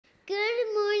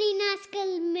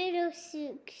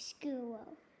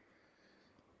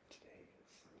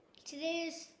Today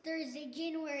is Thursday,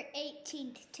 January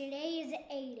 18th. Today is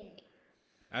A-Day.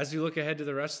 As we look ahead to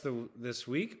the rest of this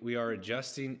week, we are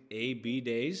adjusting A-B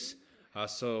days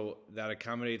so that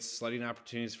accommodates sledding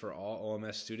opportunities for all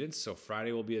OMS students. So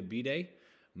Friday will be a B day.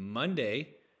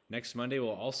 Next Monday will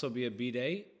also be a B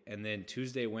day. And then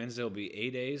Tuesday, Wednesday will be A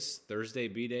days. Thursday,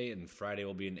 B day. And Friday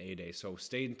will be an A day. So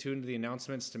stay tuned to the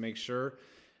announcements to make sure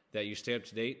that you stay up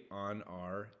to date on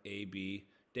our A-B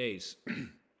days.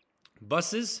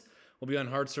 Buses will be on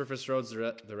hard surface roads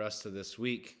the rest of this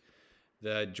week.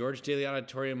 The George Daly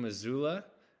Auditorium Missoula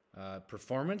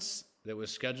performance that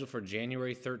was scheduled for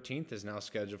January 13th is now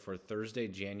scheduled for Thursday,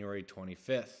 January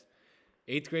 25th.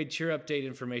 8th grade cheer update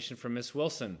information from Miss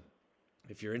Wilson.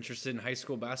 If you're interested in high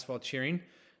school basketball cheering,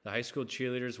 the high school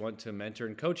cheerleaders want to mentor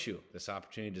and coach you. This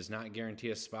opportunity does not guarantee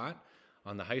a spot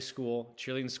on the high school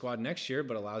cheerleading squad next year,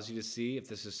 but allows you to see if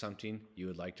this is something you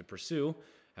would like to pursue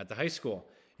at the high school.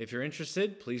 If you're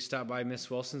interested, please stop by Miss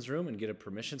Wilson's room and get a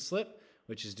permission slip,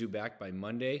 which is due back by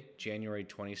Monday, January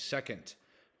 22nd.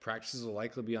 Practices will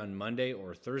likely be on Monday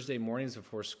or Thursday mornings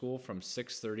before school from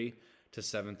 6:30 to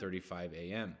 7:35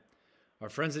 a.m. Our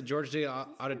friends at George Daly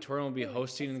Auditorium will be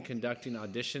hosting and conducting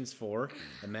auditions for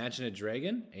Imagine a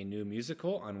Dragon, a new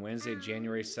musical, on Wednesday,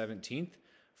 January 17th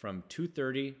from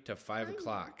 2:30 to 5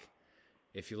 o'clock.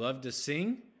 If you love to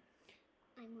sing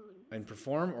and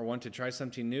perform or want to try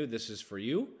something new, this is for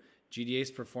you. GDA's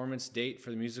performance date for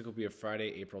the musical will be a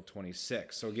Friday, April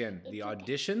 26th. So again, the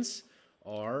auditions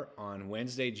are on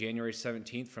Wednesday, January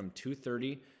 17th from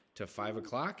 2:30 to 5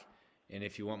 o'clock. And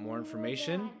if you want more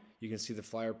information, you can see the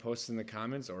flyer posted in the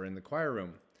comments or in the choir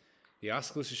room. The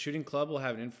Oskaloosa Shooting Club will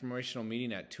have an informational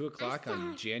meeting at 2 o'clock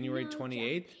on January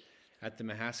 28th at the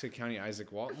Mahaska County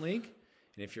Isaac Walton League.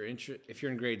 And if you're in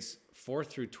grades 4th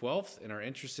through 12th and are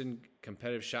interested in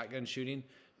competitive shotgun shooting,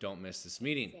 don't miss this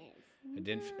meeting.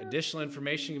 Additional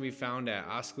information can be found at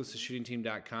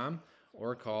OskaloosaShootingTeam.com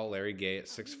or call Larry Gay at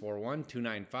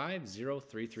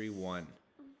 641-295-0331.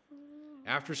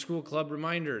 After school club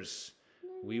reminders.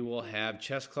 We will have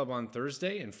chess club on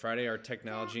Thursday, and Friday our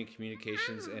technology and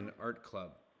communications and art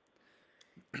club.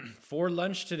 For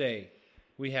lunch today,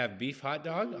 we have beef hot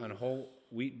dog on whole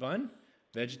wheat bun,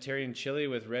 vegetarian chili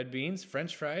with red beans,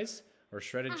 french fries, or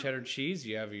shredded cheddar cheese.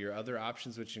 You have your other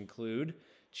options, which include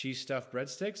cheese stuffed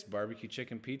breadsticks, barbecue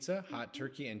chicken pizza, hot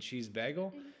turkey and cheese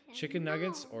bagel, chicken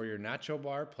nuggets, or your nacho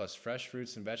bar, plus fresh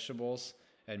fruits and vegetables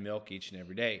and milk each and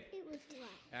every day.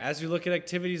 As we look at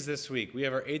activities this week, we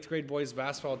have our 8th grade boys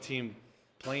basketball team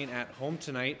playing at home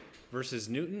tonight versus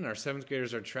Newton. Our 7th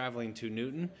graders are traveling to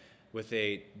Newton with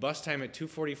a bus time at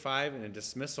 2:45 and a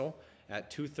dismissal at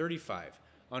 2:35.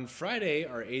 On Friday,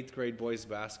 our 8th grade boys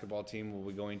basketball team will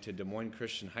be going to Des Moines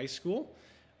Christian High School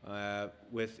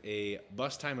with a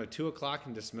bus time of 2 o'clock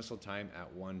and dismissal time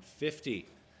at 1:50.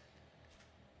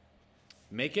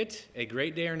 Make it a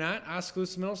great day or not,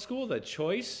 Oskaloosa Middle School. The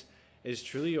choice is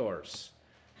truly yours.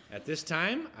 At this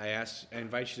time, I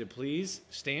invite you to please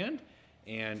stand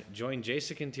and join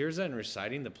Jasek and Tirza in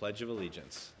reciting the Pledge of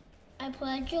Allegiance. I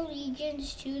pledge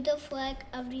allegiance to the flag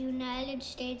of the United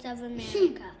States of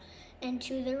America and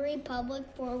to the republic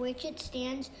for which it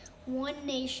stands, one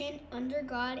nation, under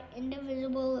God,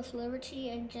 indivisible, with liberty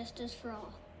and justice for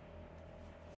all.